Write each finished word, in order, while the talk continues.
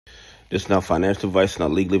This is not financial advice,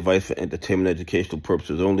 not legal advice, for entertainment, educational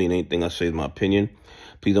purposes only, and anything I say is my opinion.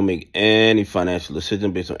 Please don't make any financial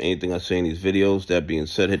decision based on anything I say in these videos. That being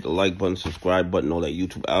said, hit the like button, subscribe button, all that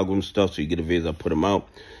YouTube algorithm stuff so you get the videos I put them out.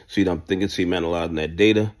 See what I'm thinking, see me analyzing that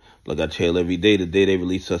data. Like I tell every day, the day they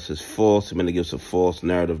release us is false. It's meant to give us a false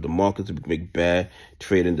narrative of the markets to make bad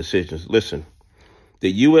trading decisions. Listen,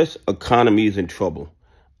 the U.S. economy is in trouble.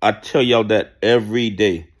 I tell y'all that every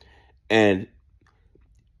day. And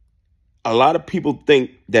a lot of people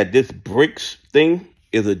think that this BRICS thing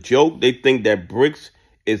is a joke. They think that BRICS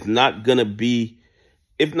is not going to be,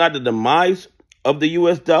 if not the demise of the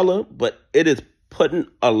U.S. dollar, but it is putting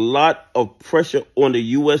a lot of pressure on the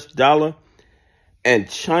U.S. dollar. And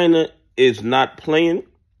China is not playing.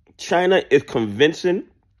 China is convincing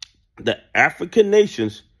the African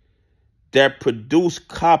nations that produce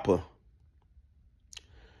copper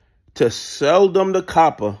to sell them the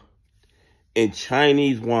copper in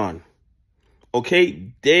Chinese yuan.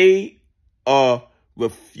 Okay, they are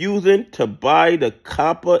refusing to buy the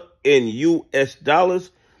copper in U.S. dollars.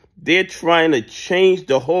 They're trying to change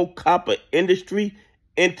the whole copper industry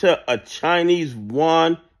into a Chinese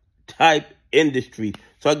yuan type industry.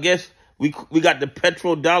 So I guess we got the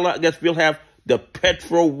petrodollar. I guess we'll have the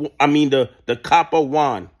the copper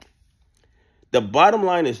yuan. The bottom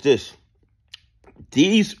line is this.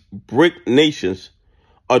 These BRIC nations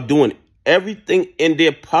are doing everything in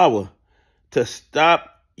their power to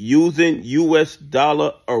stop using U.S.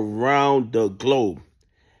 dollar around the globe.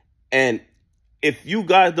 And if you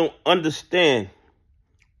guys don't understand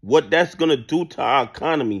what that's going to do to our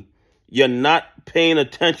economy, you're not paying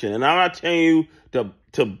attention. And I'm not telling you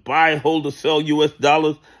to buy, hold, or sell U.S.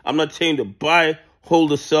 dollars. I'm not telling you to buy,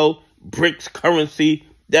 hold, or sell BRICS currency.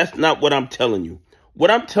 That's not what I'm telling you.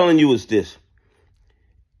 What I'm telling you is this.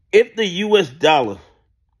 If the U.S. dollar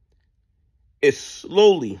is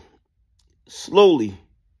slowly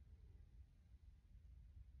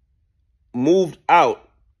moved out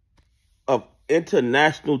of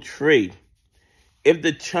international trade, if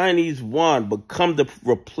the Chinese yuan become the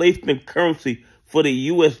replacement currency for the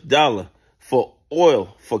U.S. dollar, for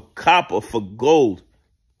oil, for copper, for gold,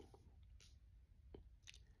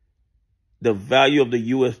 the value of the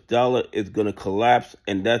U.S. dollar is going to collapse,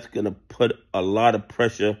 and that's going to put a lot of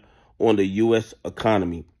pressure on the U.S.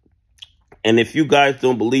 economy. And if you guys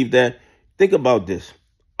don't believe that, think about this.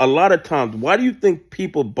 A lot of times, why do you think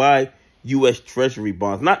people buy U.S. Treasury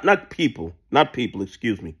bonds? Not people,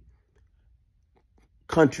 excuse me.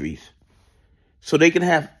 Countries. So they can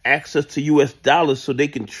have access to U.S. dollars so they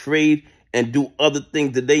can trade and do other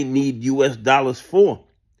things that they need U.S. dollars for.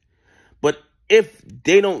 But if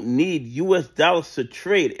they don't need U.S. dollars to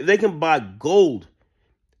trade, if they can buy gold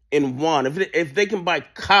in yuan, if they can buy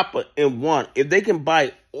copper in yuan, if they can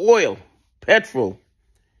buy oil, petrol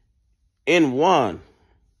in yuan,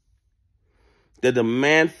 the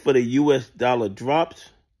demand for the U.S. dollar drops.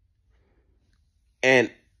 And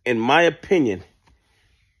in my opinion,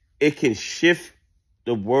 it can shift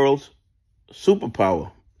the world's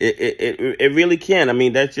superpower. It really can. I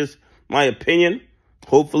mean, that's just my opinion.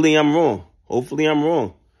 Hopefully I'm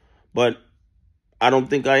wrong. But I don't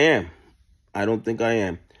think I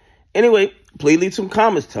am. Anyway, please leave some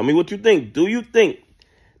comments. Tell me what you think. Do you think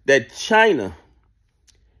that China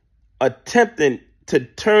attempting to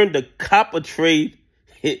turn the copper trade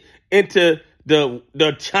into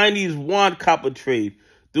the Chinese yuan copper trade,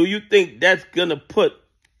 do you think that's going to put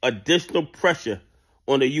additional pressure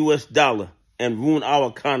on the U.S. dollar and ruin our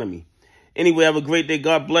economy? Anyway, have a great day.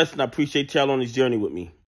 God bless, and I appreciate y'all on this journey with me.